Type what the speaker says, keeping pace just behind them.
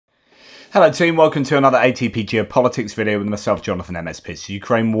Hello team, welcome to another ATP Geopolitics video with myself, Jonathan MS Pitts.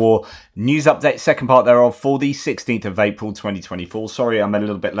 Ukraine War news update, second part thereof for the 16th of April 2024. Sorry I'm a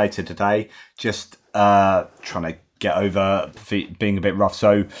little bit later today, just trying to get over being a bit rough.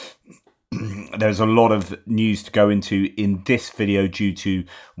 So there's a lot of news to go into in this video due to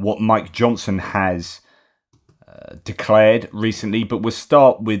what Mike Johnson has declared recently, but we'll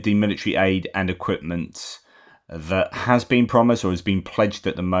start with the military aid and equipment that has been promised or has been pledged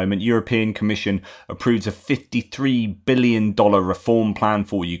at the moment. European Commission approves a $53 billion reform plan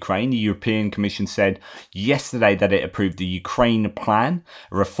for Ukraine. The European Commission said yesterday that it approved the Ukraine plan,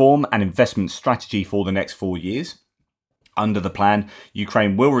 a reform and investment strategy for the next 4 years. Under the plan,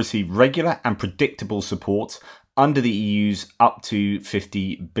 Ukraine will receive regular and predictable support under the EU's up to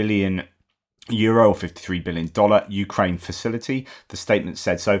 €50 billion or $53 billion Ukraine facility, the statement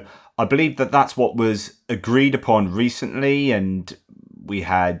said. So I believe that that's what was agreed upon recently, and we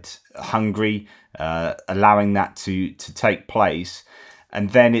had Hungary allowing that to take place. And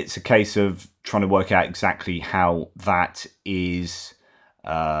then it's a case of trying to work out exactly how that is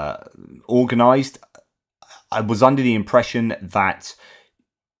organised. I was under the impression that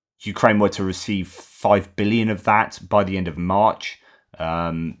Ukraine were to receive $5 billion of that by the end of March.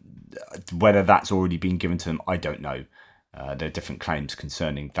 Whether that's already been given to them, I don't know. There are different claims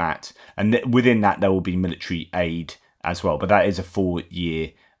concerning that. And within that, there will be military aid as well. But that is a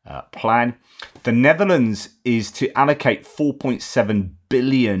 4-year plan. The Netherlands is to allocate $4.7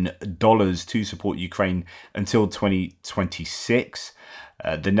 billion to support Ukraine until 2026.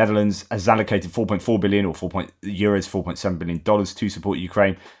 The Netherlands has allocated 4.4 billion or $4.7 billion to support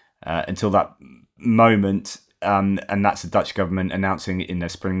Ukraine until that moment. And that's the Dutch government announcing in their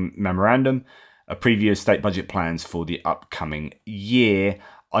spring memorandum a preview of state budget plans for the upcoming year.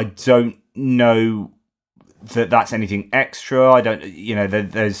 I don't know that that's anything extra. I don't,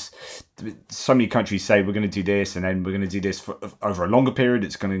 there's so many countries say we're going to do this and then we're going to do this for over a longer period.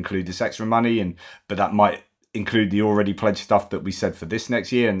 It's going to include this extra money, but that might include the already pledged stuff that we said for this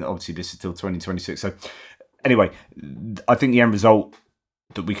next year. And obviously this is till 2026. So anyway, I think the end result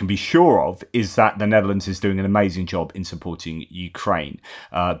that we can be sure of is that the Netherlands is doing an amazing job in supporting Ukraine.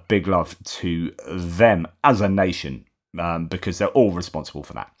 Big love to them as a nation, because they're all responsible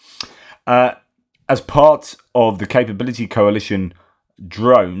for that. As part of the capability coalition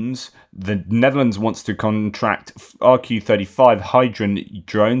drones, the Netherlands wants to contract RQ-35 Hydron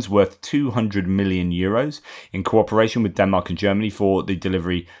drones worth €200 million in cooperation with Denmark and Germany for the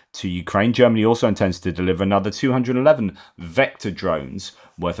delivery to Ukraine. Germany also intends to deliver another 211 Vector drones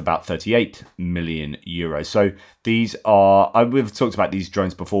worth about €38 million. So these are, we've talked about these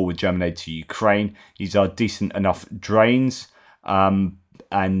drones before with German aid to Ukraine. These are decent enough drones. Yeah,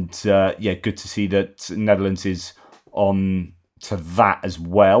 good to see that Netherlands is on to that as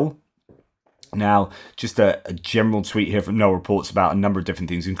well. Now, just a general tweet here from No Reports about a number of different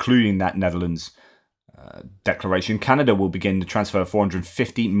things, including that Netherlands declaration. Canada will begin to transfer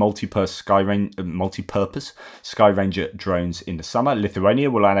 450 multi-purpose Skyranger drones in the summer.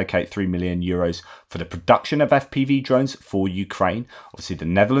 Lithuania will allocate €3 million for the production of FPV drones for Ukraine. Obviously, the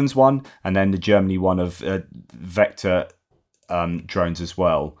Netherlands one, and then the Germany one of Vector drones as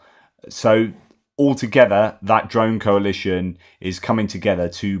well. So altogether, that drone coalition is coming together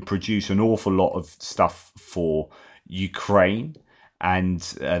to produce an awful lot of stuff for Ukraine, and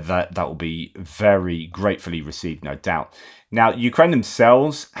that will be very gratefully received, no doubt. Now, Ukraine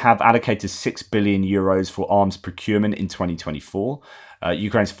themselves have allocated €6 billion for arms procurement in 2024.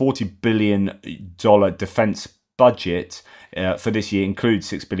 Ukraine's $40 billion defense budget for this year includes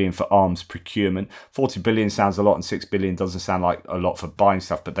 $6 billion for arms procurement. $40 billion sounds a lot, and $6 billion doesn't sound like a lot for buying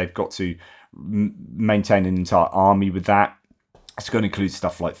stuff, but they've got to maintain an entire army with that. It's going to include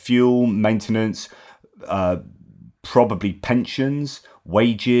stuff like fuel, maintenance, probably pensions,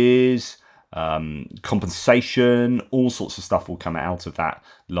 wages, compensation, all sorts of stuff will come out of that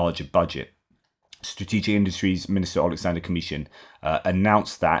larger budget. Strategic Industries Minister Alexander Commission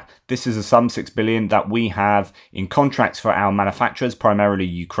announced that this is a sum, $6 billion, that we have in contracts for our manufacturers, primarily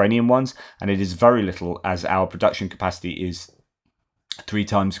Ukrainian ones, and it is very little as our production capacity is 3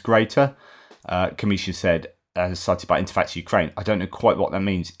 times greater. Commission said, cited by Interfax Ukraine. I don't know quite what that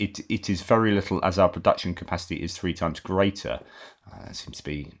means. It is very little as our production capacity is 3 times greater. That seems to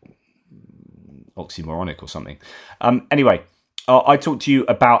be oxymoronic or something. Anyway, I talked to you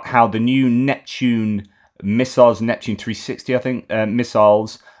about how the new Neptune missiles, Neptune 360, I think,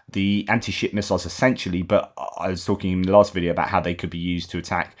 missiles, the anti-ship missiles essentially, but I was talking in the last video about how they could be used to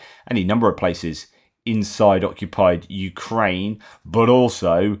attack any number of places inside occupied Ukraine, but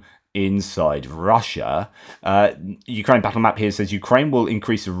also inside Russia. Ukraine battle map here says Ukraine will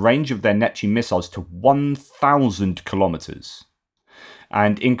increase the range of their Neptune missiles to 1,000 kilometers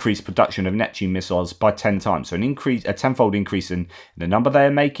and increase production of Neptune missiles by 10 times. So a tenfold increase in the number they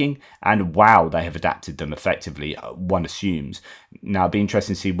are making, and wow, they have adapted them effectively, one assumes. Now, it'd be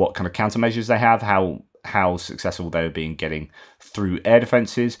interesting to see what kind of countermeasures they have, how successful they have been getting through air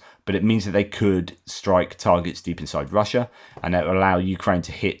defences, but it means that they could strike targets deep inside Russia, and that will allow Ukraine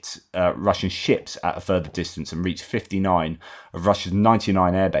to hit Russian ships at a further distance and reach 59 of Russia's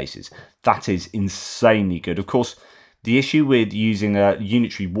 99 air bases. That is insanely good. Of course, the issue with using a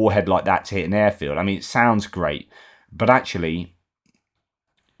unitary warhead like that to hit an airfield, I mean, it sounds great, but actually,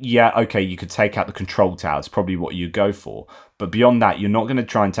 yeah, okay, you could take out the control towers, probably what you go for. But beyond that, you're not going to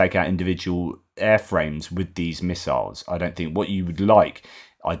try and take out individual airframes with these missiles. I don't think what you would like,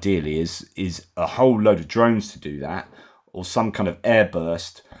 ideally, is a whole load of drones to do that, or some kind of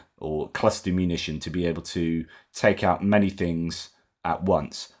airburst or cluster munition to be able to take out many things at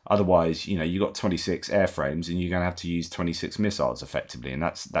once. Otherwise, you know, you've got 26 airframes and you're going to have to use 26 missiles effectively, and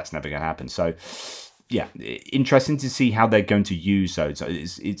that's never going to happen. So, yeah, interesting to see how they're going to use those.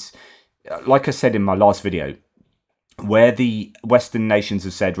 It's like I said in my last video, where the Western nations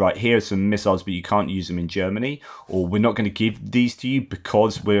have said, right, here are some missiles, but you can't use them in Germany, or we're not going to give these to you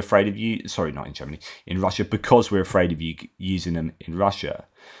because we're afraid of you. Sorry, not in Germany, in Russia, because we're afraid of you using them in Russia.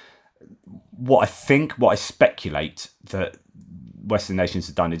 What I speculate that Western nations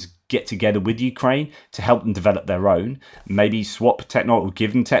have done is get together with Ukraine to help them develop their own, maybe swap technology or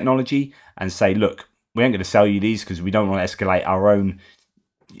give them technology and say, look, we ain't going to sell you these because we don't want to escalate our own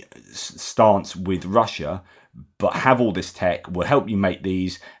stance with Russia, but have all this tech, we'll help you make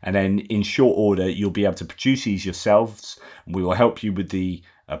these, and then in short order you'll be able to produce these yourselves. We will help you with the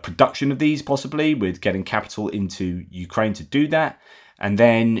production of these, possibly with getting capital into Ukraine to do that, and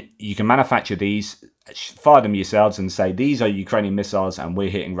then you can manufacture these, fire them yourselves and say these are Ukrainian missiles and we're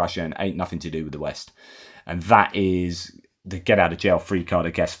hitting Russia and ain't nothing to do with the West. And that is the get out of jail free card, I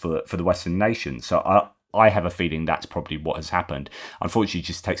guess, for the Western nations. So I have a feeling that's probably what has happened. Unfortunately, it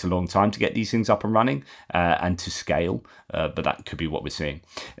just takes a long time to get these things up and running and to scale, but that could be what we're seeing.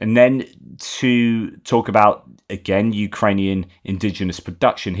 And then to talk about, again, Ukrainian indigenous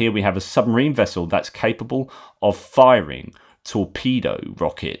production, here we have a submarine vessel that's capable of firing torpedo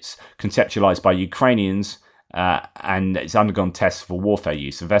rockets conceptualized by Ukrainians, and it's undergone tests for warfare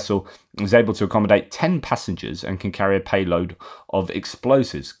use. The vessel is able to accommodate 10 passengers and can carry a payload of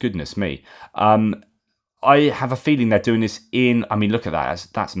explosives. Goodness me. I have a feeling they're doing this I mean, look at that.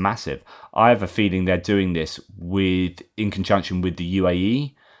 That's massive. I have a feeling they're doing this in conjunction with the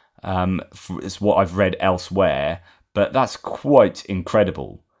UAE. It's what I've read elsewhere, but that's quite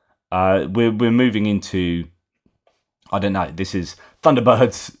incredible. We're moving into, I don't know, this is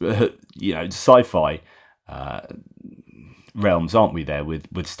Thunderbirds, you know, sci-fi realms, aren't we, there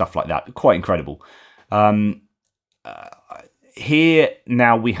with stuff like that? Quite incredible. Here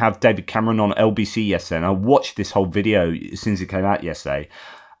now we have David Cameron on LBC yesterday, and I watched this whole video as soon as it came out yesterday,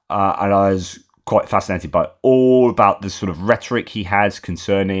 and I was quite fascinated by all about the sort of rhetoric he has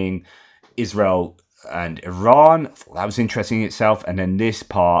concerning Israel and Iran. I thought that was interesting in itself, and then this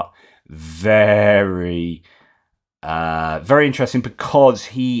part, very interesting, because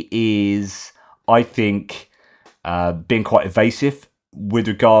he is, I think, being quite evasive with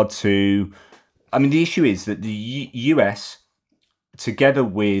regard to, I mean, the issue is that the US, together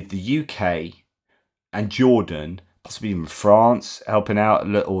with the UK and Jordan, possibly even France, helping out a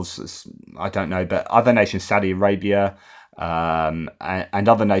little, I don't know, but other nations, Saudi Arabia, and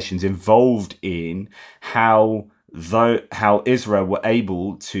other nations involved in how Israel were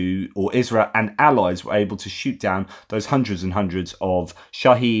able to, or Israel and allies were able to shoot down those hundreds and hundreds of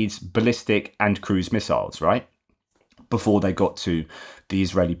Shaheeds, ballistic and cruise missiles, right, before they got to the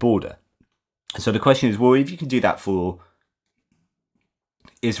Israeli border. So the question is, well, if you can do that for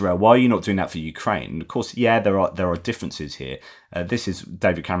Israel, why are you not doing that for Ukraine? And of course, yeah, there are differences here. This is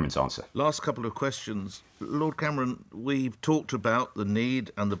David Cameron's answer. Last couple of questions. Lord Cameron, we've talked about the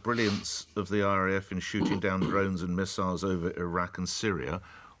need and the brilliance of the RAF in shooting down drones and missiles over Iraq and Syria.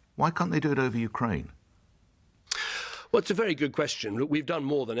 Why can't they do it over Ukraine? Well, it's a very good question. Look, we've done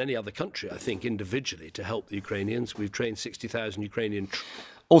more than any other country, I think, individually to help the Ukrainians. We've trained 60,000 Ukrainian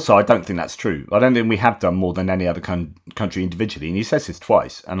Also, I don't think that's true. I don't think we have done more than any other country individually. And he says this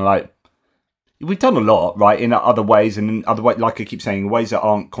twice. And we've done a lot, right, in other ways. And in other ways, like I keep saying, ways that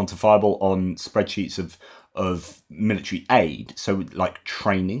aren't quantifiable on spreadsheets of military aid. So like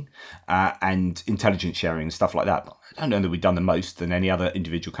training and intelligence sharing and stuff like that. But I don't know that we've done the most than any other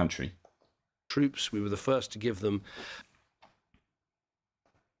individual country. Troops. We were the first to give them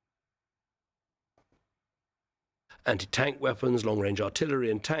anti-tank weapons, long-range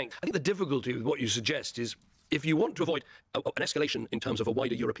artillery and tanks. I think the difficulty with what you suggest is if you want to avoid an escalation in terms of a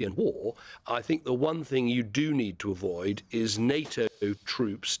wider European war, I think the one thing you do need to avoid is NATO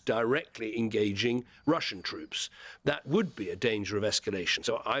troops directly engaging Russian troops. That would be a danger of escalation.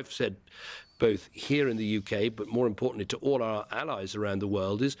 So I've said both here in the UK, but more importantly to all our allies around the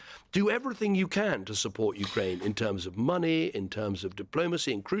world, is do everything you can to support Ukraine in terms of money, in terms of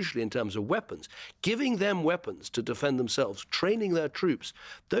diplomacy, and crucially in terms of weapons. Giving them weapons to defend themselves, training their troops,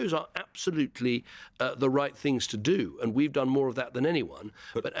 those are absolutely the right things to do. And we've done more of that than anyone.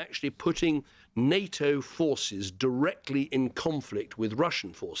 But actually putting NATO forces directly in conflict with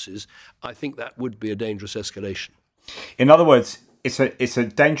Russian forces, I think that would be a dangerous escalation. In other words, it's a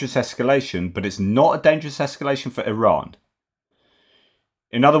dangerous escalation, but it's not a dangerous escalation for Iran.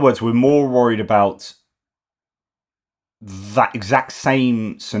 In other words, we're more worried about that exact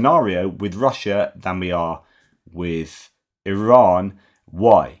same scenario with Russia than we are with Iran.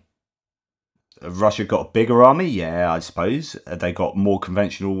 Why? Russia got a bigger army? Yeah, I suppose. They got more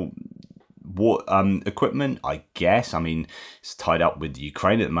conventional war equipment, I guess. I mean, it's tied up with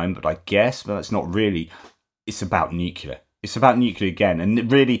Ukraine at the moment, but I guess. But that's not really. It's about nuclear. It's about nuclear again,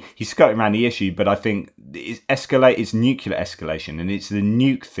 and really he's skirting around the issue, but I think it's nuclear escalation, and it's the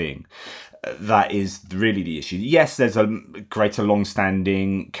nuke thing that is really the issue. Yes, there's a greater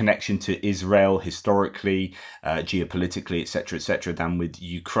long-standing connection to Israel historically, geopolitically, etc., than with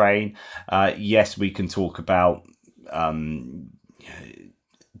Ukraine. Yes, we can talk about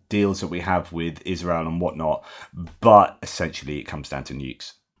deals that we have with Israel and whatnot, but essentially it comes down to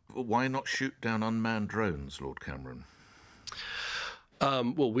nukes. Why not shoot down unmanned drones, Lord Cameron?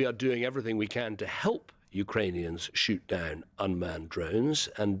 Well, we are doing everything we can to help Ukrainians shoot down unmanned drones,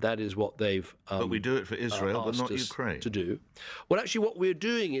 and that is what they've but we do it for Israel, but not Ukraine. To do. Well, actually, what we're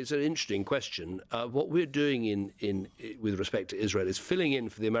doing is an interesting question. What we're doing with respect to Israel is filling in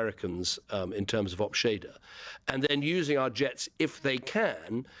for the Americans in terms of Opsheda, and then using our jets, if they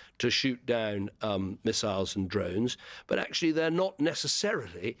can, to shoot down missiles and drones. But actually, they're not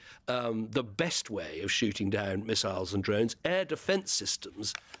necessarily the best way of shooting down missiles and drones. Air defense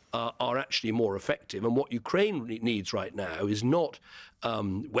systems are actually more effective. And what Ukraine needs right now is not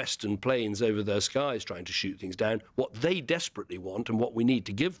Western planes over their skies trying to shoot things down. What they desperately want, and what we need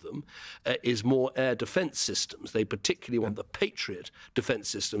to give them, is more air defense systems. They particularly want the Patriot defense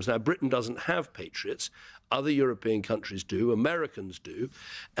systems. Now, Britain doesn't have Patriots. Other European countries do, Americans do,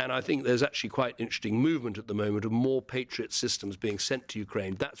 and I think there's actually quite interesting movement at the moment of more Patriot systems being sent to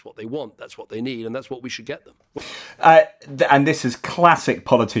Ukraine. That's what they want, that's what they need, and that's what we should get them. And this is classic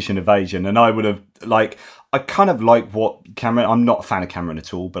politician evasion, and I kind of like what Cameron, I'm not a fan of Cameron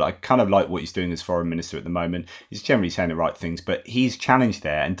at all, but I kind of like what he's doing as foreign minister at the moment. He's generally saying the right things, but he's challenged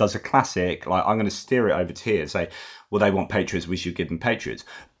there and does a classic, like, I'm going to steer it over to here and say, well, they want Patriots, we should give them Patriots.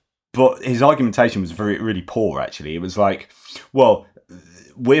 But his argumentation was really poor, actually. It was like, well,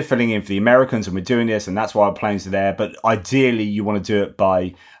 we're filling in for the Americans and we're doing this and that's why our planes are there. But ideally, you want to do it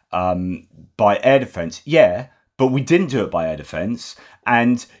by air defense. Yeah, but we didn't do it by air defense.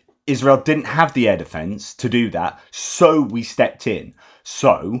 And Israel didn't have the air defense to do that. So we stepped in.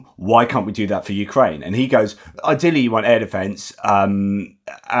 So why can't we do that for Ukraine? And he goes, ideally, you want air defense and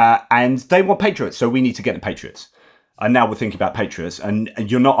they want Patriots. So we need to get the Patriots. And now we're thinking about Patriots, and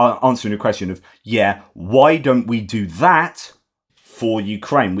you're not answering the question of, yeah, why don't we do that for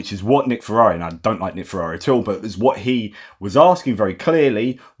Ukraine, which is what Nick Ferrari, and I don't like Nick Ferrari at all, but it's what he was asking very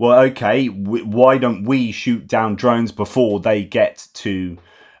clearly. Well, okay, why don't we shoot down drones before they get to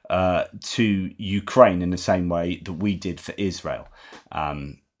Ukraine in the same way that we did for Israel?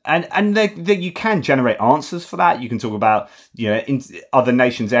 And you can generate answers for that. You can talk about, in other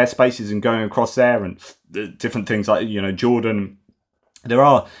nations' airspaces and going across there and different things like, Jordan. There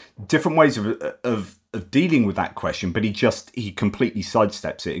are different ways of dealing with that question, but he completely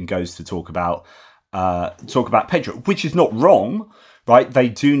sidesteps it and goes to talk about Patriot, which is not wrong, right? They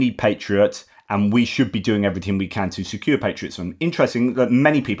do need Patriot, and we should be doing everything we can to secure Patriots. And interesting that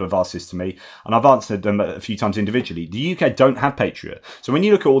many people have asked this to me, and I've answered them a few times individually. The UK don't have Patriot. So when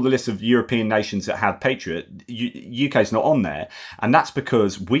you look at all the list of European nations that have Patriot, UK's not on there. And that's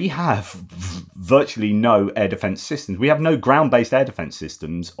because we have virtually no air defence systems. We have no ground-based air defence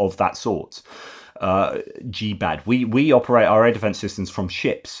systems of that sort. GBAD. We operate our air defence systems from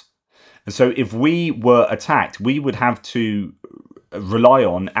ships. And so if we were attacked, we would have to rely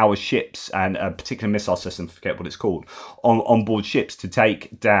on our ships and a particular missile system, forget what it's called, on board ships to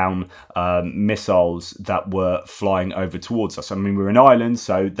take down missiles that were flying over towards us. I mean, we're an island,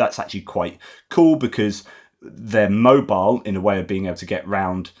 so that's actually quite cool because they're mobile in a way of being able to get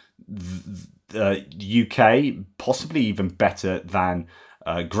round UK, possibly even better than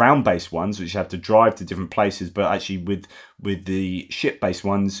ground-based ones, which have to drive to different places. But actually, with the ship-based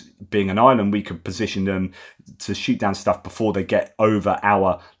ones being an island, we could position them to shoot down stuff before they get over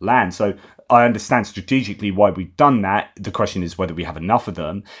our land. So I understand strategically why we've done that. The question is whether we have enough of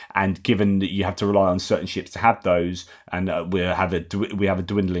them, and given that you have to rely on certain ships to have those, and we have a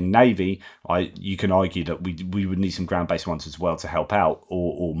dwindling navy, you can argue that we would need some ground-based ones as well to help out,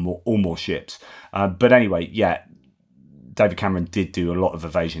 or more ships. But anyway, yeah, David Cameron did do a lot of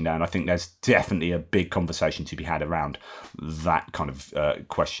evasion there, and I think there's definitely a big conversation to be had around that kind of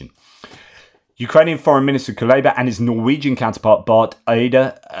question. Ukrainian Foreign Minister Kuleba and his Norwegian counterpart Barth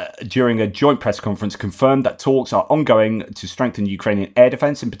Eide, during a joint press conference, confirmed that talks are ongoing to strengthen Ukrainian air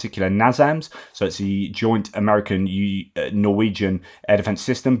defense, in particular NASAMS. So it's the joint American-Norwegian air defense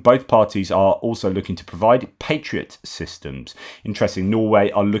system. Both parties are also looking to provide Patriot systems. Interesting, Norway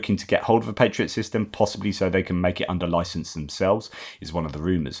are looking to get hold of a Patriot system, possibly so they can make it under license themselves, is one of the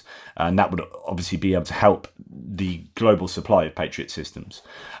rumours. And that would obviously be able to help the global supply of Patriot systems.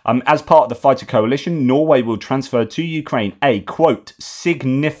 As part of the fighter coalition, Norway will transfer to Ukraine a, quote,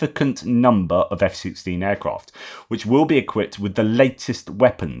 significant number of F-16 aircraft, which will be equipped with the latest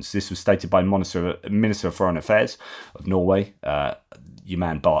weapons. This was stated by Minister of Foreign Affairs of Norway, your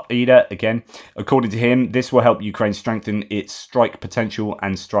man Barth Eide again. According to him, this will help Ukraine strengthen its strike potential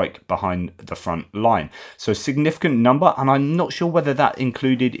and strike behind the front line. So a significant number, and I'm not sure whether that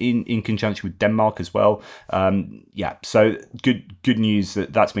included in conjunction with Denmark as well. Yeah, so good news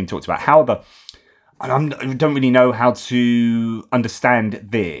that that's been talked about. However, I don't really know how to understand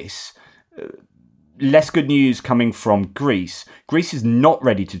this. Less good news coming from Greece. Greece is not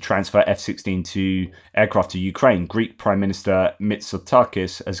ready to transfer F-16 aircraft to Ukraine, Greek Prime Minister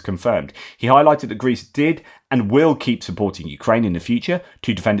Mitsotakis has confirmed. He highlighted that Greece did and will keep supporting Ukraine in the future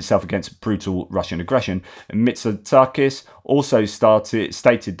to defend itself against brutal Russian aggression. Mitsotakis also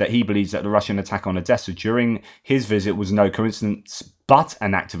stated that he believes that the Russian attack on Odessa during his visit was no coincidence, but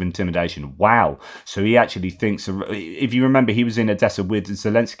an act of intimidation. Wow. So he actually thinks, if you remember, he was in Odessa with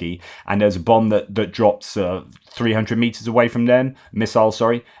Zelensky, and there's a bomb that dropped 300 meters away from them, missile,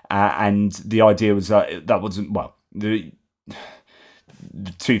 sorry, and the idea was that wasn't, well, the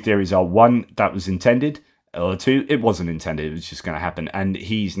two theories are, one, that was intended, or two, it wasn't intended, it was just going to happen. And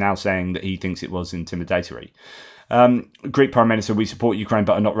he's now saying that he thinks it was intimidatory. Greek Prime Minister, we support Ukraine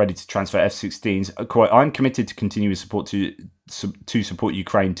but are not ready to transfer F-16s. Quote, I'm committed to continue support to support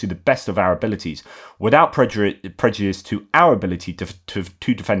Ukraine to the best of our abilities without prejudice to our ability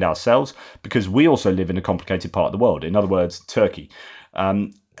to defend ourselves, because we also live in a complicated part of the world. In other words, Turkey.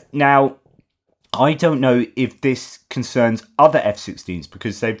 Now, I don't know if this concerns other F-16s,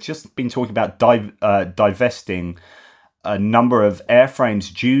 because they've just been talking about divesting a number of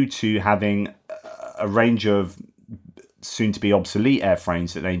airframes due to having a range of soon-to-be obsolete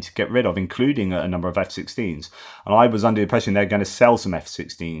airframes that they need to get rid of, including a number of F-16s. And I was under the impression they're going to sell some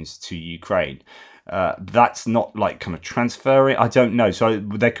F-16s to Ukraine. That's not like kind of transferring. I don't know. So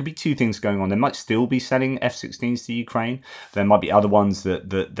there could be two things going on. They might still be selling F-16s to Ukraine. There might be other ones that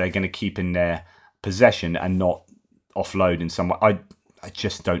they're going to keep in their possession and not offload in some way. I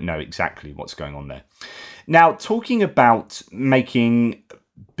just don't know exactly what's going on there. Now, talking about making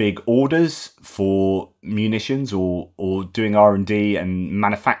big orders for munitions, or doing R&D and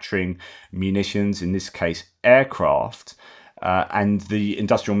manufacturing munitions, in this case aircraft, and the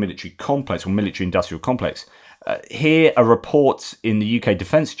industrial military complex, or military industrial complex. Here, a report in the UK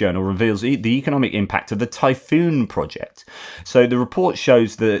Defence Journal reveals the economic impact of the Typhoon project. So the report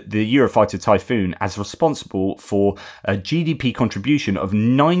shows that the Eurofighter Typhoon as responsible for a GDP contribution of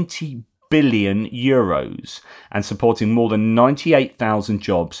 90 billion euros and supporting more than 98,000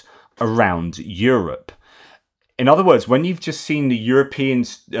 jobs around Europe. In other words, when you've just seen the European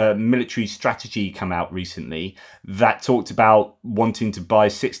military strategy come out recently that talked about wanting to buy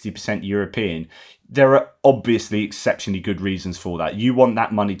 60% European, there are obviously exceptionally good reasons for that. You want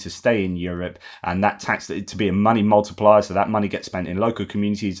that money to stay in Europe, and that tax to be a money multiplier, so that money gets spent in local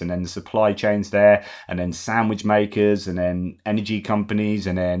communities, and then the supply chains there, and then sandwich makers, and then energy companies,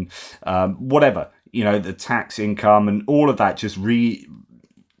 and then whatever, you know, the tax income and all of that just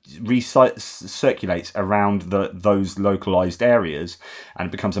recirculates around those localized areas, and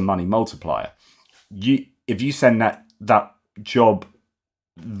it becomes a money multiplier. If you send that job,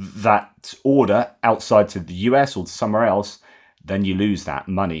 that order outside to the US or to somewhere else, then you lose that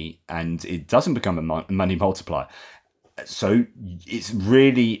money and it doesn't become a money multiplier. So it's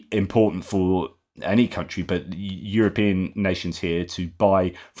really important for any country, but European nations here, to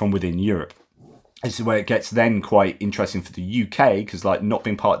buy from within Europe. This is where it gets then quite interesting for the UK, because like not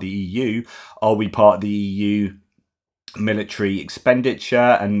being part of the EU, are we part of the EU military expenditure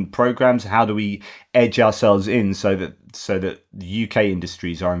and programs? How do we edge ourselves in so that the UK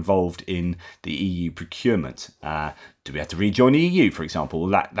industries are involved in the EU procurement? Do we have to rejoin the EU, for example?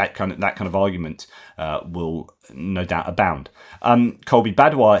 That kind of argument will no doubt abound. Colby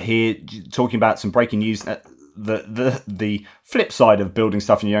Badwa here talking about some breaking news. The flip side of building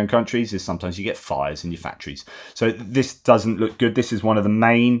stuff in your own countries is sometimes you get fires in your factories. So this doesn't look good. This is one of the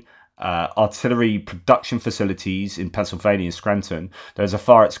main artillery production facilities in Pennsylvania, in Scranton. There's a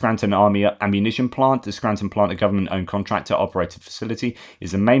fire at Scranton Army Ammunition Plant. The Scranton plant, a government-owned contractor-operated facility,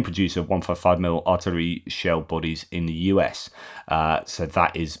 is the main producer of 155mm artillery shell bodies in the US. So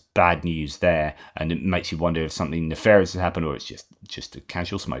that is bad news there, and it makes you wonder if something nefarious has happened or it's just a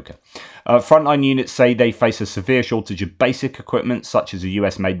casual smoker. Frontline units say they face a severe shortage of basic equipment, such as a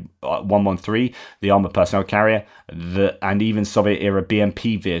US-made 113, the armored personnel carrier, and even Soviet-era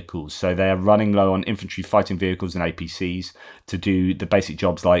BMP vehicles. So they are running low on infantry fighting vehicles and APCs to do the basic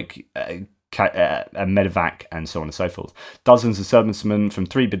jobs like medevac and so on and so forth. Dozens of servicemen from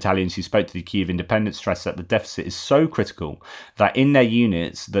 3 battalions who spoke to the Kyiv Independent stressed that the deficit is so critical that in their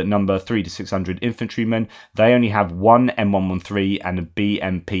units that number 300 to 600 infantrymen, they only have one M113 and a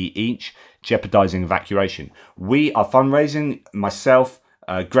BMP each, jeopardizing evacuation. We are fundraising, myself,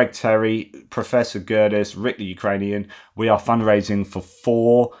 Greg Terry, Professor Gerdes, Rick the Ukrainian, we are fundraising for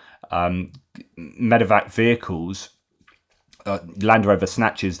 4 medevac vehicles, Land Rover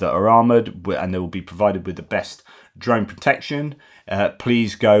Snatches that are armoured, and they will be provided with the best drone protection.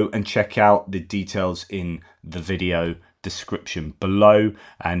 Please go and check out the details in the video description below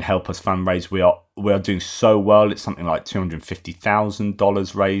and help us fundraise. We are doing so well. It's something like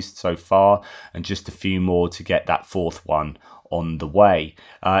 $250,000 raised so far, and just a few more to get that 4th one on the way.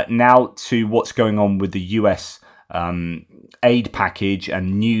 Now to what's going on with the US aid package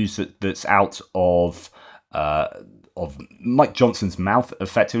and news that's out of Mike Johnson's mouth,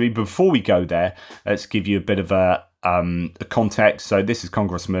 effectively. Before we go there, let's give you a bit of a context. So this is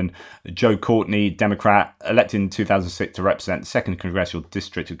Congressman Joe Courtney, Democrat, elected in 2006 to represent the 2nd Congressional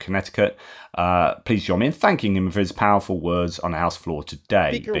District of Connecticut. Please join me in thanking him for his powerful words on the House floor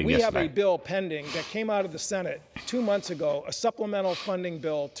today. Speaker, we have a bill pending that came out of the Senate 2 months ago, a supplemental funding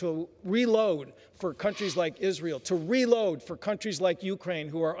bill to reload for countries like Israel, to reload for countries like Ukraine,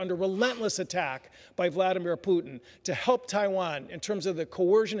 who are under relentless attack by Vladimir Putin, to help Taiwan in terms of the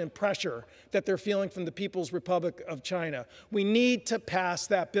coercion and pressure that they're feeling from the People's Republic of China. We need to pass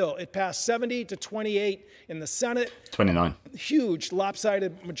that bill. It passed 70 to 28 in the Senate. 29. Huge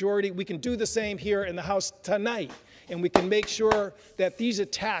lopsided majority. We can do the same here in the House tonight. And we can make sure that these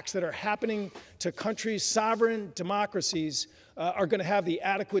attacks that are happening to countries, sovereign democracies, are going to have the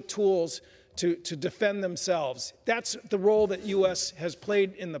adequate tools to defend themselves. That's the role that U.S. has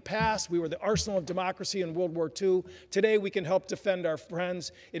played in the past. We were the arsenal of democracy in World War II. Today, we can help defend our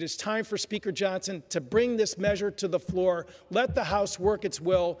friends. It is time for Speaker Johnson to bring this measure to the floor, let the House work its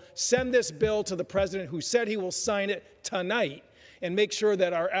will, send this bill to the President, who said he will sign it tonight, and make sure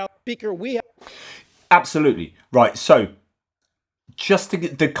that our Speaker, we have... Absolutely. Right, so just to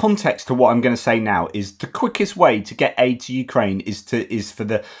get the context to what I'm going to say now is the quickest way to get aid to Ukraine is for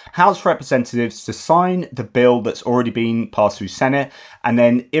the House Representatives to sign the bill that's already been passed through Senate, and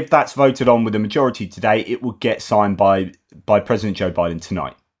then if that's voted on with a majority today, it will get signed by President Joe Biden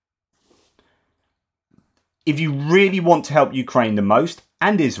tonight. If you really want to help Ukraine the most,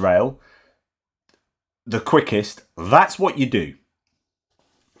 and Israel the quickest, that's what you do.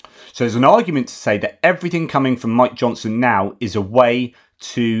 So there's an argument to say that everything coming from Mike Johnson now is a way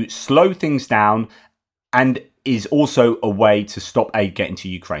to slow things down and is also a way to stop aid getting to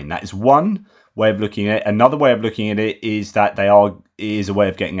Ukraine. That is one way of looking at it. Another way of looking at it is that is a way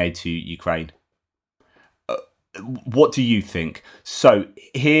of getting aid to Ukraine. What do you think? So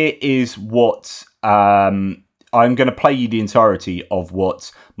here is what I'm going to play you the entirety of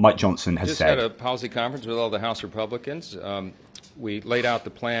what Mike Johnson has said. Just had a policy conference with all the House Republicans. We laid out the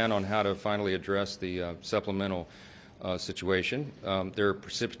plan on how to finally address the supplemental situation. There are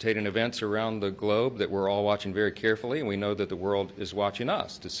precipitating events around the globe that we're all watching very carefully, and we know that the world is watching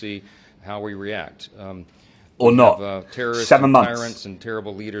us to see how we react. Or not. Terrorists 7 and months. tyrants and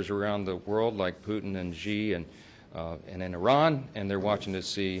terrible leaders around the world like Putin and Xi and in Iran, and they're watching to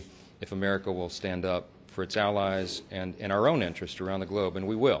see if America will stand up for its allies and in our own interest around the globe, and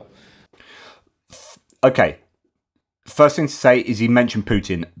we will. Okay. First thing to say is he mentioned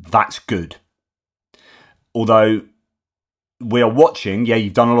Putin. That's good. Although we are watching, yeah,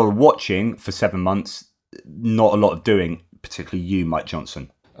 you've done a lot of watching for 7 months, not a lot of doing, particularly you, Mike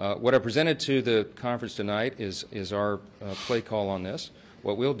Johnson. What I presented to the conference tonight is our play call on this.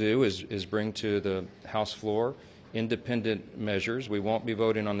 What we'll do is bring to the House floor independent measures. We won't be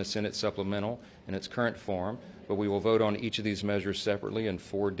voting on the Senate supplemental in its current form, but we will vote on each of these measures separately in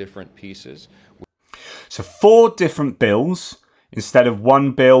 4 different pieces. So 4 different bills instead of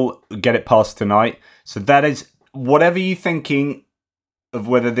one bill, get it passed tonight. So that is, whatever you're thinking of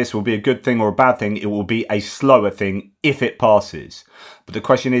whether this will be a good thing or a bad thing, it will be a slower thing if it passes. But the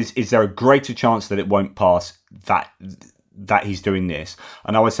question is there a greater chance that it won't pass that he's doing this?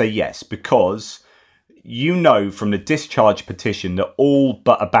 And I would say yes, because you know from the discharge petition that all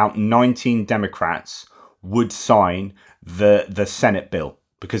but about 19 Democrats would sign the Senate bill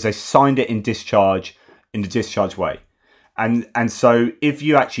because they signed it in the discharge way. And so if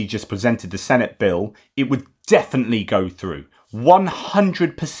you actually just presented the Senate bill, it would definitely go through.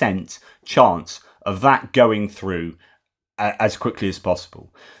 100% chance of that going through as quickly as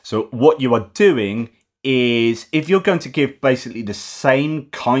possible. So what you are doing is, if you're going to give basically the same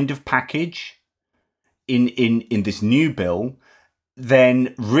kind of package in this new bill,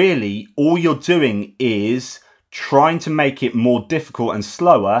 then really all you're doing is trying to make it more difficult and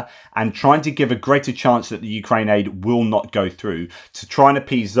slower and trying to give a greater chance that the Ukraine aid will not go through, to try and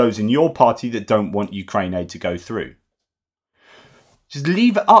appease those in your party that don't want Ukraine aid to go through. Just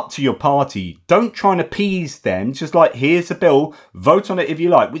leave it up to your party. Don't try and appease them. Just like, here's a bill, vote on it if you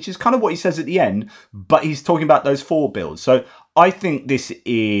like, which is kind of what he says at the end, but he's talking about those 4 bills. So I think this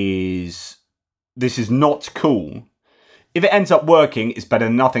is not cool. If it ends up working, it's better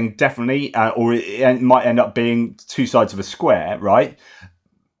than nothing, definitely, or it might end up being 2 sides of a square, right?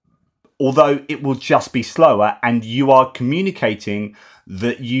 Although it will just be slower, and you are communicating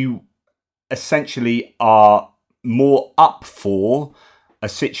that you essentially are more up for a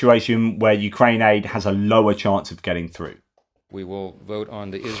situation where Ukraine aid has a lower chance of getting through. We will vote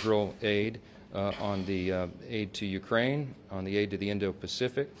on the Israel aid, on the aid to Ukraine, on the aid to the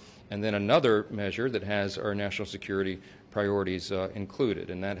Indo-Pacific, and then another measure that has our national security priorities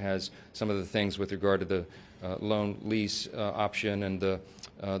included, and that has some of the things with regard to the loan lease option and the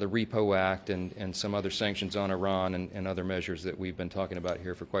Repo Act and some other sanctions on Iran and other measures that we've been talking about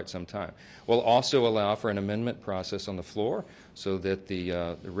here for quite some time. We'll also allow for an amendment process on the floor so that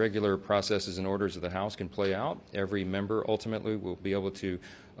the regular processes and orders of the House can play out. Every member ultimately will be able to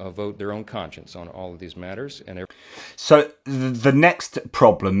vote their own conscience on all of these matters. So the next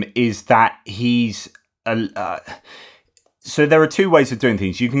problem is that he's... So there are 2 ways of doing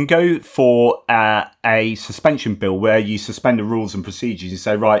things. You can go for a suspension bill where you suspend the rules and procedures. You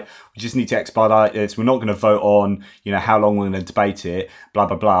say, right, we just need to expedite this. We're not going to vote on, how long we're going to debate it, blah,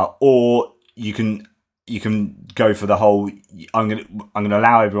 blah, blah. Or you can go for the whole, I'm going to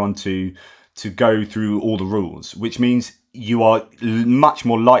allow everyone to go through all the rules, which means you are much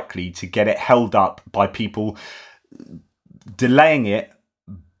more likely to get it held up by people delaying it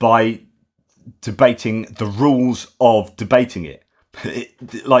by debating the rules of debating it.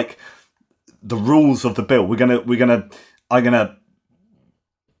 Like the rules of the bill. I'm gonna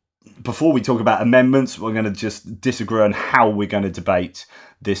before we talk about amendments, we're gonna just disagree on how we're gonna debate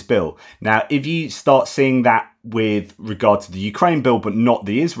this bill. Now, if you start seeing that with regard to the Ukraine bill but not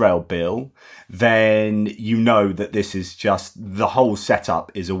the Israel bill, then you know that this is just, the whole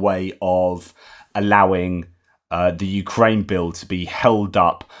setup is a way of allowing the Ukraine bill to be held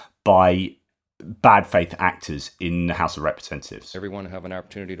up by bad faith actors in the House of Representatives. Everyone have an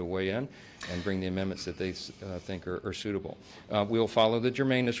opportunity to weigh in and bring the amendments that they think are suitable. We'll follow the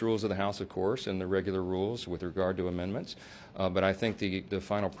germaneness rules of the House, of course, and the regular rules with regard to amendments. But I think the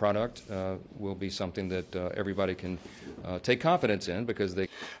final product will be something that everybody can take confidence in, because they...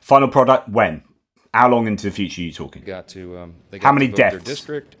 Final product when? How long into the future are you talking? Got to, they got How many to vote deaths? their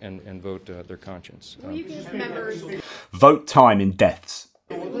district and vote their conscience. Will you give members... Vote time in deaths.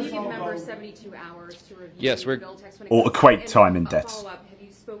 Will you give members 72 hours to review Yes, the bill text when it or comes equate out? time in A deaths. follow-up, have you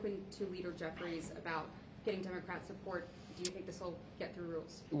spoken to Leader Jeffries about getting Democrat support? Do you think this will get through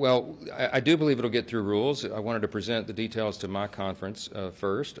rules? Well, I do believe it'll get through rules. I wanted to present the details to my conference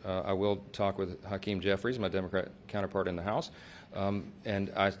first. I will talk with Hakeem Jeffries, my Democrat counterpart in the House,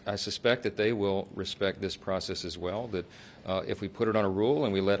 and I suspect that they will respect this process as well, that if we put it on a rule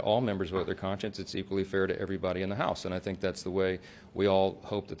and we let all members vote their conscience, it's equally fair to everybody in the House. And I think that's the way we all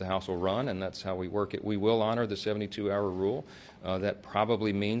hope that the House will run, and that's how we work it. We will honor the 72-hour rule. That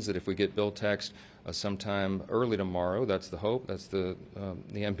probably means that if we get bill text sometime early tomorrow, that's the hope, that's the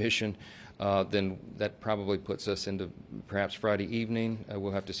ambition, then that probably puts us into perhaps Friday evening.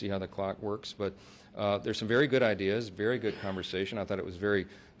 We'll have to see how the clock works, but There's some very good ideas, very good conversation. I thought it was very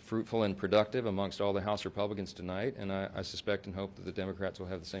fruitful and productive amongst all the House Republicans tonight, and I suspect and hope that the Democrats will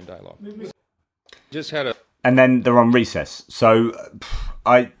have the same dialogue. Just had a... And then they're on recess. So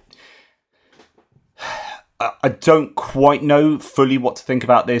I don't quite know fully what to think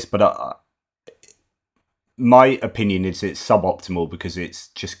about this, but my opinion is it's suboptimal because it's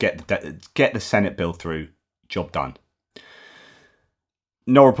just get the Senate bill through, job done.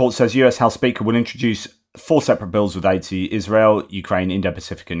 No Report says US House Speaker will introduce 4 separate bills with aid to Israel, Ukraine,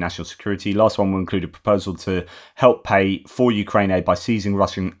 Indo-Pacific and national security. Last one will include a proposal to help pay for Ukraine aid by seizing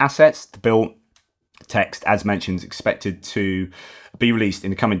Russian assets. The bill text, as mentioned, is expected to be released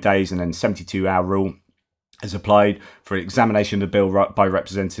in the coming days, and then 72-hour rule is applied for examination of the bill by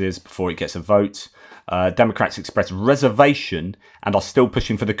representatives before it gets a vote. Democrats expressed reservation and are still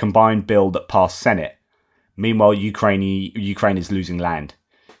pushing for the combined bill that passed Senate. Meanwhile, Ukraine is losing land.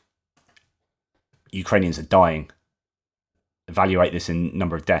 Ukrainians are dying. Evaluate this in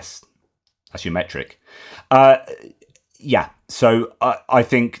number of deaths. That's your metric. Yeah, so I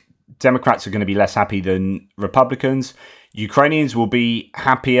think Democrats are going to be less happy than Republicans. Ukrainians will be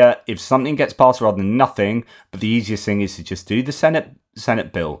happier if something gets passed rather than nothing. But the easiest thing is to just do the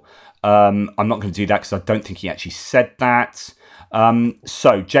Senate bill. I'm not going to do that because I don't think he actually said that.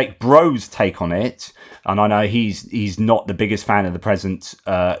 So Jake Bro's take on it, and I know he's not the biggest fan of the present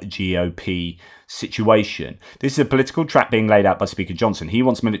GOP situation. This is a political trap being laid out by Speaker Johnson. He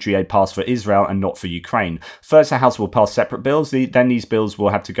wants military aid passed for Israel and not for Ukraine. First, the House will pass separate bills. Then these bills will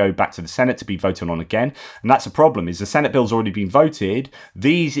have to go back to the Senate to be voted on again. And that's a problem, is the Senate bill's already been voted.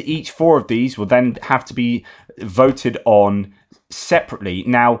 Each 4 of these will then have to be voted on separately.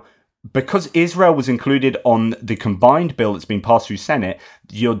 Now, because Israel was included on the combined bill that's been passed through Senate,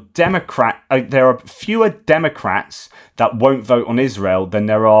 there are fewer Democrats that won't vote on Israel than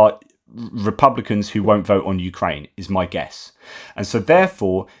there are Republicans who won't vote on Ukraine, is my guess. And so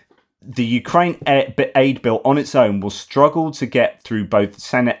therefore, the Ukraine aid bill on its own will struggle to get through both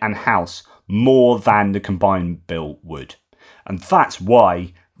Senate and House more than the combined bill would. And that's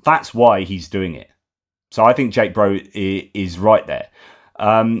why he's doing it. So I think Jake Bro is right there.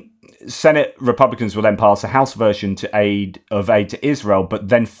 Senate Republicans will then pass a House version of aid to Israel, but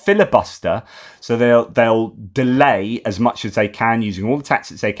then filibuster. So they'll delay as much as they can, using all the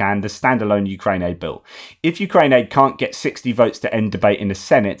tactics they can, the standalone Ukraine aid bill. If Ukraine aid can't get 60 votes to end debate in the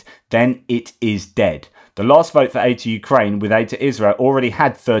Senate, then it is dead. The last vote for aid to Ukraine with aid to Israel already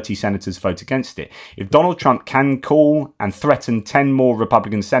had 30 senators vote against it. If Donald Trump can call and threaten 10 more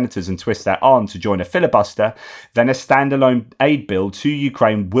Republican senators and twist their arm to join a filibuster, then a standalone aid bill to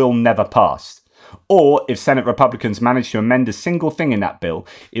Ukraine will never pass. Or if Senate Republicans manage to amend a single thing in that bill,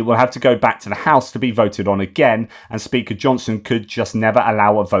 it will have to go back to the House to be voted on again, and Speaker Johnson could just never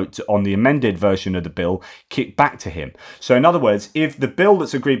allow a vote on the amended version of the bill kicked back to him. So in other words, if the bill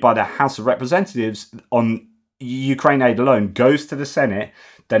that's agreed by the House of Representatives on Ukraine aid alone goes to the Senate,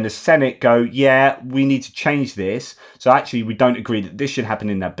 then the Senate go, yeah, we need to change this. So actually, we don't agree that this should happen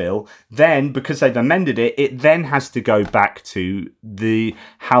in that bill. Then, because they've amended it, it then has to go back to the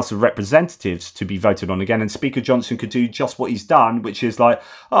House of Representatives to be voted on again. And Speaker Johnson could do just what he's done, which is like,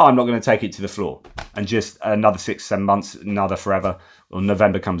 oh, I'm not going to take it to the floor. And just another 6-7 months, another forever, or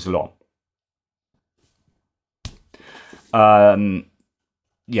November comes along.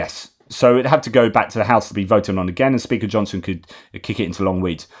 Yes. So it'd have to go back to the House to be voted on again, and Speaker Johnson could kick it into long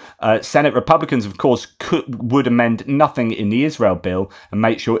weeds. Senate Republicans, of course, would amend nothing in the Israel bill and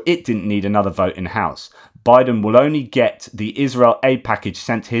make sure it didn't need another vote in the House. Biden will only get the Israel aid package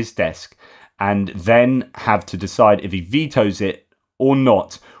sent to his desk and then have to decide if he vetoes it or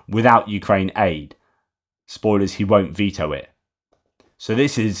not without Ukraine aid. Spoilers, he won't veto it. So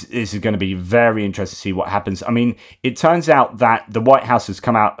this is going to be very interesting to see what happens. I mean, it turns out that the White House has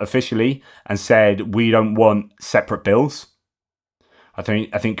come out officially and said we don't want separate bills. I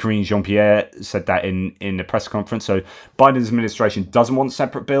think Karine Jean-Pierre said that in the press conference. So Biden's administration doesn't want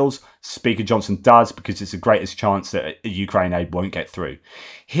separate bills. Speaker Johnson does, because it's the greatest chance that Ukraine aid won't get through.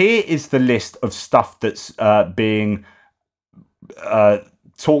 Here is the list of stuff that's being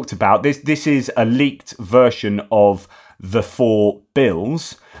talked about. This is a leaked version of the 4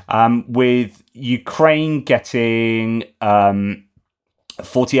 bills, with Ukraine getting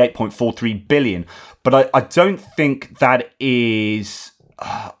 48.43 billion. But I don't think that is...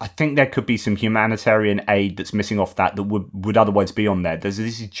 I think there could be some humanitarian aid that's missing off that would otherwise be on there. This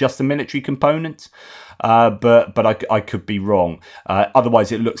is just a military component, but I could be wrong.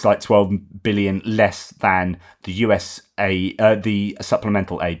 Otherwise, it looks like 12 billion less than the the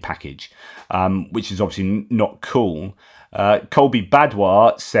supplemental aid package, which is obviously not cool. Colby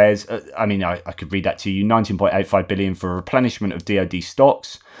Badwar says, I could read that to you, 19.85 billion for replenishment of DoD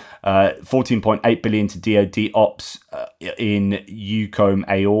stocks, 14.8 billion to DoD ops in EUCOM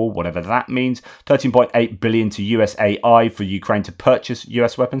AOR, whatever that means, 13.8 billion to USAI for Ukraine to purchase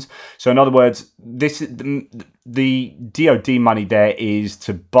US weapons. So in other words, the DoD money there is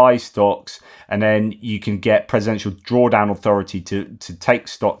to buy stocks, and then you can get presidential drawdown authority to take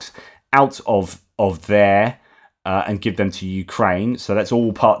stocks out of there and give them to Ukraine. So that's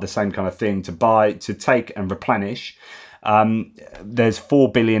all part of the same kind of thing, to buy, to take and replenish. There's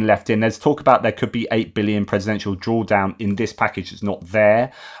 4 billion left in. There's talk about there could be 8 billion presidential drawdown in this package that's not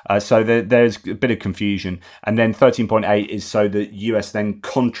there. So there's a bit of confusion. And then 13.8 is so the US then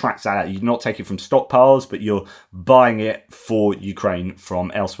contracts that out. You're not taking it from stockpiles, but you're buying it for Ukraine from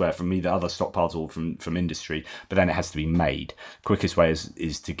elsewhere, from either other stockpiles or from industry. But then it has to be made. Quickest way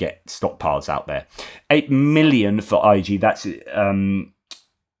is to get stockpiles out there. 8 million for IG. That's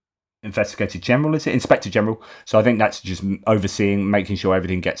Investigator General, is it? Inspector General. So I think that's just overseeing, making sure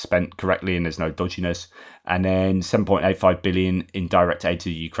everything gets spent correctly and there's no dodginess. And then 7.85 billion in direct aid to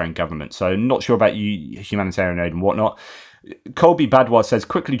the Ukraine government. So not sure about humanitarian aid and whatnot. Colby Badwar says,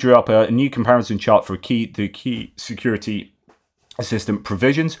 quickly drew up a new comparison chart for the key security assistant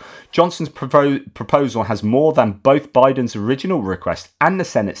provisions. Johnson's proposal has more than both Biden's original request and the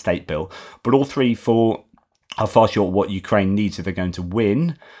Senate state bill, but all three are far short of what Ukraine needs if they're going to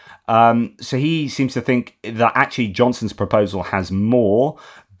win. So he seems to think that actually Johnson's proposal has more,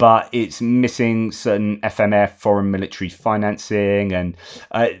 but it's missing certain FMF, foreign military financing, and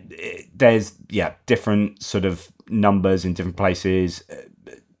there's different sort of numbers in different places.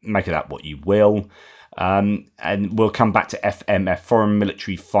 Make of that what you will. And we'll come back to FMF, foreign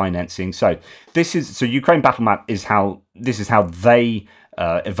military financing. So Ukraine battle map is how they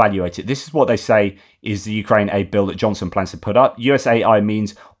evaluate it. This is what they say is the Ukraine aid bill that Johnson plans to put up. USAI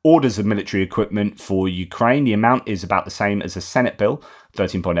means orders of military equipment for Ukraine. The amount is about the same as the Senate bill,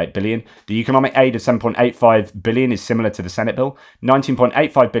 13.8 billion. The economic aid of 7.85 billion is similar to the Senate bill.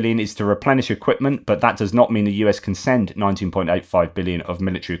 19.85 billion is to replenish equipment, but that does not mean the US can send 19.85 billion of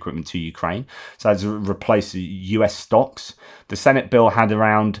military equipment to Ukraine. So that's to replace the US stocks. The Senate bill had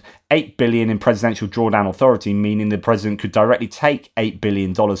around 8 billion in presidential drawdown authority, meaning the president could directly take $8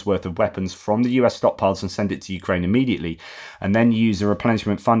 billion worth of weapons from the US stockpiles and send it to Ukraine immediately, and then use the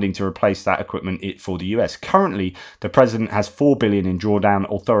replenishment funding to replace that equipment for the US. Currently, the president has 4 billion in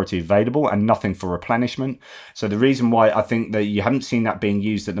drawdown authority available and nothing for replenishment. So the reason why I think that you haven't seen that being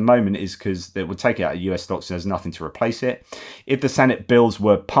used at the moment is because it would take it out of US stocks and there's nothing to replace it. If the Senate bills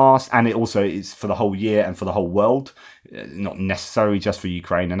were passed, and it also is for the whole year and for the whole world, not necessarily just for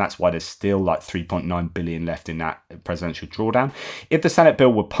Ukraine, and that's why there's still like 3.9 billion left in that presidential drawdown. If the Senate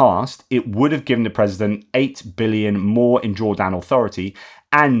bill were passed, it would have given the president 8 billion more in drawdown authority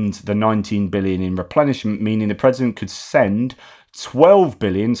and the 19 billion in replenishment, meaning the president could send 12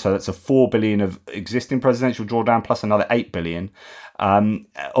 billion, so that's a 4 billion of existing presidential drawdown plus another 8 billion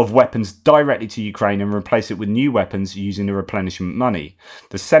of weapons directly to Ukraine and replace it with new weapons using the replenishment money.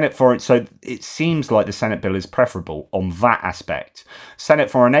 The Senate foreign, so it seems like the Senate bill is preferable on that aspect. Senate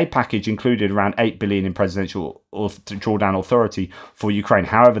foreign aid package included around 8 billion in presidential drawdown authority for Ukraine.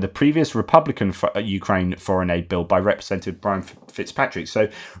 However, the previous Republican Ukraine foreign aid bill by Representative Brian Fitzpatrick. So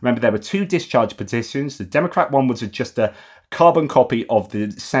remember, there were two discharge petitions. The Democrat one was just a carbon copy of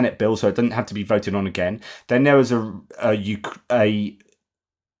the Senate bill, so it didn't have to be voted on again. Then there was a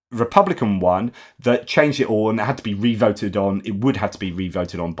Republican one that changed it all, and it had to be re-voted on. It would have to be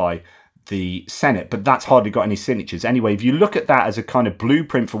re-voted on by the Senate, but that's hardly got any signatures. Anyway, if you look at that as a kind of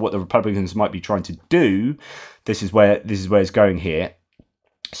blueprint for what the Republicans might be trying to do, this is where it's going here.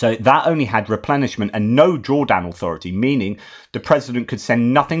 So that only had replenishment and no drawdown authority, meaning the president could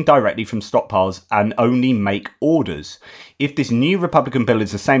send nothing directly from stockpiles and only make orders. If this new Republican bill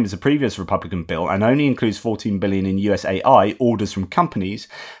is the same as the previous Republican bill and only includes 14 billion in USAI, orders from companies,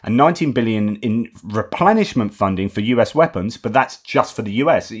 and 19 billion in replenishment funding for US weapons, but that's just for the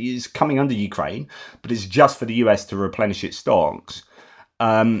US. It is coming under Ukraine, but it's just for the US to replenish its stocks.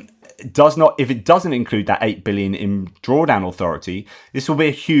 If it doesn't include that 8 billion in drawdown authority, this will be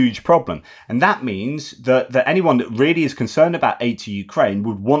a huge problem. And that means that anyone that really is concerned about aid to Ukraine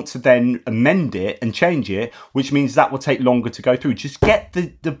would want to then amend it and change it, which means that will take longer to go through. Just get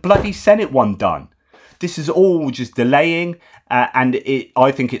the bloody Senate one done. This is all just delaying, and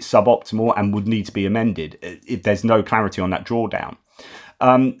I think it's suboptimal and would need to be amended if there's no clarity on that drawdown.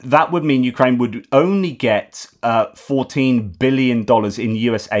 That would mean Ukraine would only get $14 billion in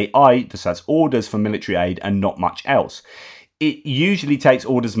USAI, that's orders for military aid, and not much else. it usually takes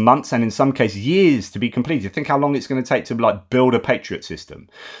orders months and in some cases years to be completed. Think how long it's going to take to like build a Patriot system.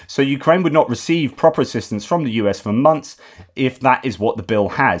 So Ukraine would not receive proper assistance from the US for months if that is what the bill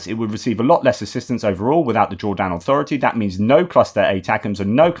has. It would receive a lot less assistance overall without the drawdown authority. That means no cluster ATACMS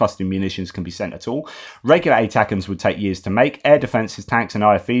and no cluster munitions can be sent at all. Regular ATACMS would take years to make. Air defences, tanks and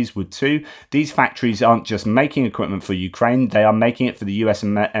IFVs would too. These factories aren't just making equipment for Ukraine, they are making it for the US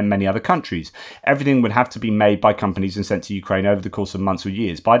and many other countries. Everything would have to be made by companies and sent to Ukraine over the course of months or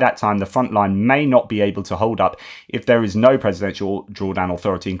years. By that time, the front line may not be able to hold up if there is no presidential drawdown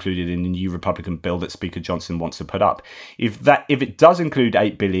authority included in the new Republican bill that Speaker Johnson wants to put up. If it does include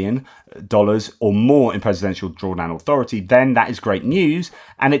 $8 billion or more in presidential drawdown authority, then that is great news,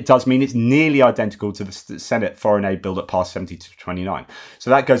 and it does mean it's nearly identical to the Senate foreign aid bill that passed 70-29. So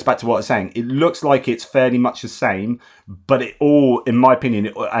that goes back to what I was saying. It looks like it's fairly much the same, but it all, in my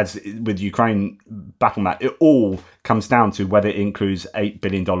opinion, as with Ukraine battle map, it all comes down to whether it includes $8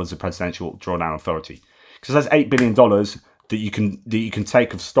 billion of presidential drawdown authority. Because that's $8 billion that you can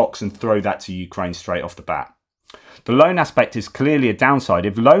take of stocks and throw that to Ukraine straight off the bat. The loan aspect is clearly a downside.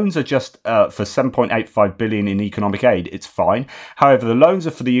 If loans are just for $7.85 billion in economic aid, it's fine. However, the loans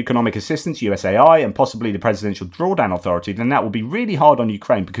are for the economic assistance, USAI, and possibly the Presidential Drawdown Authority, then that will be really hard on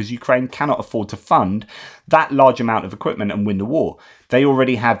Ukraine because Ukraine cannot afford to fund that large amount of equipment and win the war. They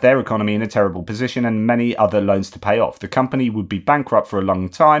already have their economy in a terrible position and many other loans to pay off. The company would be bankrupt for a long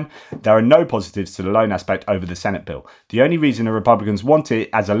time. There are no positives to the loan aspect over the Senate bill. The only reason the Republicans want it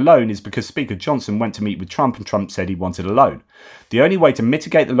as a loan is because Speaker Johnson went to meet with Trump and Trump said he wanted a loan. The only way to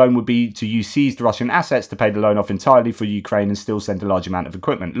mitigate the loan would be to use seized Russian assets to pay the loan off entirely for Ukraine and still send a large amount of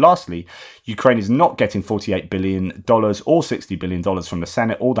equipment. Lastly, Ukraine is not getting $48 billion or $60 billion from the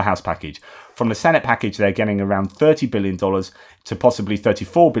Senate or the House package. From the Senate package, they're getting around $30 billion to possibly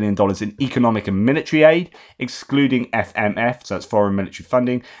 $34 billion in economic and military aid, excluding FMF, so that's foreign military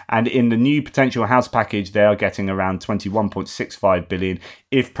funding. And in the new potential House package, they are getting around $21.65 billion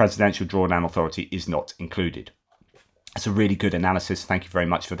if Presidential Drawdown Authority is not included. That's a really good analysis. Thank you very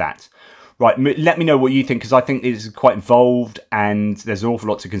much for that. Right, let me know what you think, because I think it's quite involved and there's an awful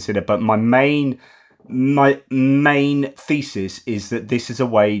lot to consider. But my main thesis is that this is a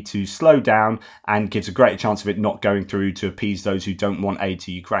way to slow down and gives a greater chance of it not going through to appease those who don't want aid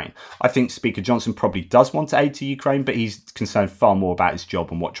to Ukraine. I think Speaker Johnson probably does want aid to Ukraine, but he's concerned far more about his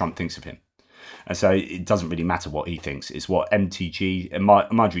job and what Trump thinks of him. And so it doesn't really matter what he thinks. It's what MTG,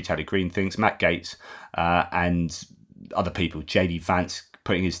 Marjorie Taylor Greene thinks, Matt Gaetz, and other people, JD Vance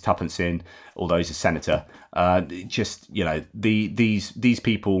putting his tuppence in, although he's a senator. Just, you know, these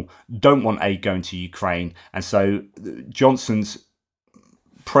people don't want aid going to Ukraine, and so Johnson's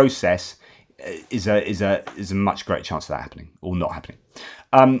process is a much greater chance of that happening or not happening.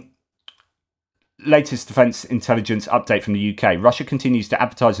 Latest defence intelligence update from the UK. Russia continues to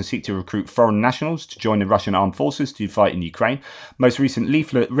advertise and seek to recruit foreign nationals to join the Russian armed forces to fight in Ukraine. Most recent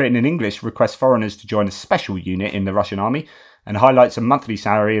leaflet written in English requests foreigners to join a special unit in the Russian army and highlights a monthly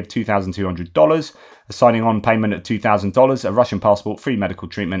salary of $2,200, a signing on payment of $2,000, a Russian passport, free medical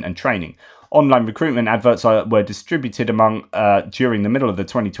treatment and training. Online recruitment adverts were distributed during the middle of the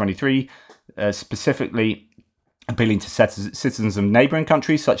 2023, specifically appealing to citizens of neighbouring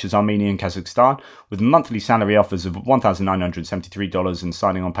countries such as Armenia and Kazakhstan, with monthly salary offers of $1,973 and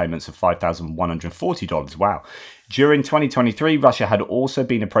signing on payments of $5,140. Wow. During 2023, Russia had also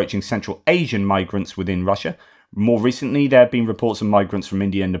been approaching Central Asian migrants within Russia. More recently, there have been reports of migrants from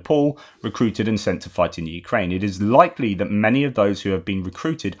India and Nepal recruited and sent to fight in Ukraine. It is likely that many of those who have been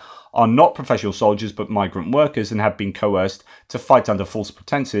recruited are not professional soldiers but migrant workers and have been coerced to fight under false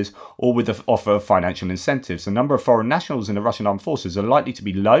pretenses or with the offer of financial incentives. The number of foreign nationals in the Russian armed forces are likely to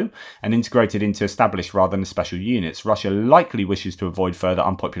be low and integrated into established rather than special units. Russia likely wishes to avoid further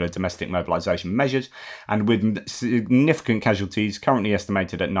unpopular domestic mobilisation measures, and with significant casualties currently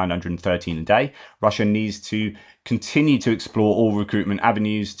estimated at 913 a day, Russia needs to continue to explore all recruitment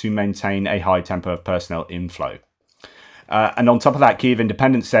avenues to maintain a high tempo of personnel inflow. And on top of that, Kyiv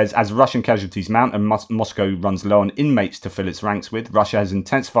Independent says, as Russian casualties mount and Moscow runs low on inmates to fill its ranks with, Russia has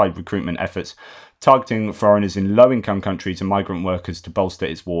intensified recruitment efforts, targeting foreigners in low-income countries and migrant workers to bolster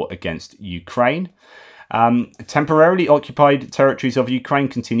its war against Ukraine. Temporarily occupied territories of Ukraine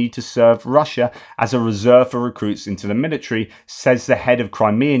continue to serve Russia as a reserve for recruits into the military, says the head of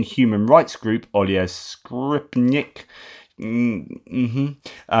Crimean human rights group, Olya Skripnik.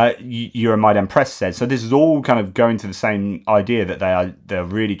 Euromaidan Press said. So this is all kind of going to the same idea that they're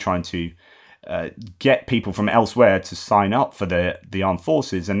really trying to get people from elsewhere to sign up for the armed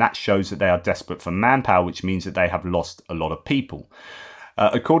forces, and that shows that they are desperate for manpower, which means that they have lost a lot of people.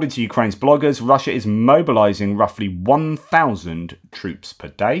 According to Ukraine's bloggers, Russia is mobilizing roughly 1,000 troops per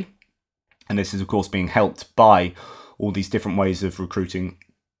day. And this is, of course, being helped by all these different ways of recruiting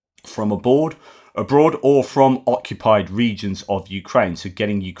from abroad or from occupied regions of Ukraine. So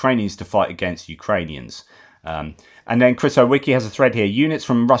getting Ukrainians to fight against Ukrainians. And then Chris Owicki has a thread here. Units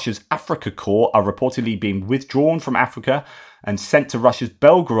from Russia's Africa Corps are reportedly being withdrawn from Africa and sent to Russia's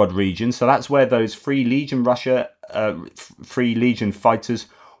Belgorod region. So that's where those Free Legion fighters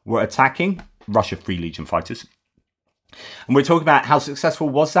were attacking. Russia Free Legion fighters. And we're talking about how successful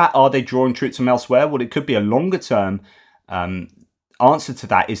was that? Are they drawing troops from elsewhere? Well, it could be a longer term answer to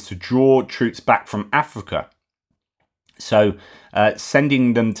that is to draw troops back from Africa. So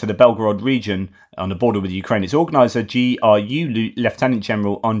sending them to the Belgorod region on the border with Ukraine. Its organizer, GRU Lieutenant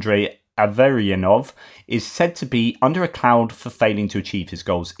General Andrei Averyanov, is said to be under a cloud for failing to achieve his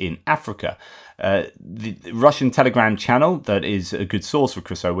goals in Africa. The Russian Telegram channel, that is a good source for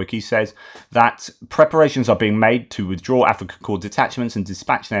Chris Owicki, says that preparations are being made to withdraw Africa Corps detachments and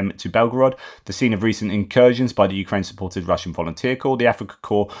dispatch them to Belgorod, the scene of recent incursions by the Ukraine-supported Russian Volunteer Corps. The Africa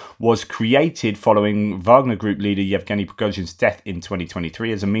Corps was created following Wagner Group leader Yevgeny Prigozhin's death in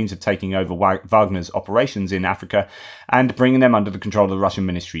 2023 as a means of taking over Wagner's operations in Africa and bringing them under the control of the Russian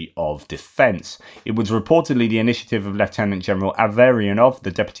Ministry of Defense. It was reportedly the initiative of Lieutenant General Averyanov, the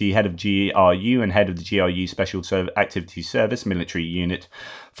deputy head of GRU and head of the GRU Special Activities Service Military Unit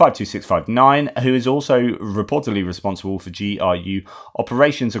 52659, who is also reportedly responsible for GRU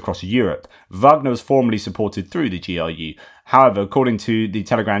operations across Europe. Wagner was formerly supported through the GRU. However, according to the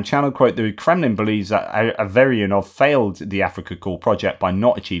Telegram channel, quote, the Kremlin believes that Averyanov failed the Africa Corps project by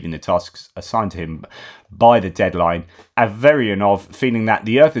not achieving the tasks assigned to him by the deadline. Averyanov, feeling that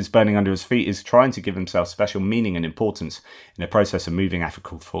the earth is burning under his feet, is trying to give himself special meaning and importance in the process of moving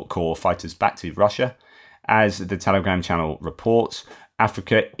Africa Corps fighters back to Russia. As the Telegram channel reports,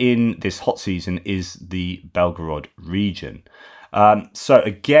 Africa in this hot season is the Belgorod region. So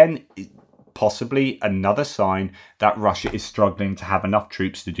again, possibly another sign that Russia is struggling to have enough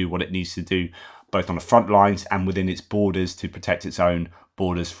troops to do what it needs to do, both on the front lines and within its borders to protect its own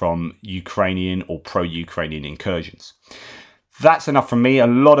borders from Ukrainian or pro-Ukrainian incursions. That's enough from me. A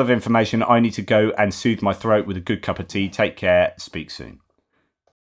lot of information. I need to go and soothe my throat with a good cup of tea. Take care. Speak soon.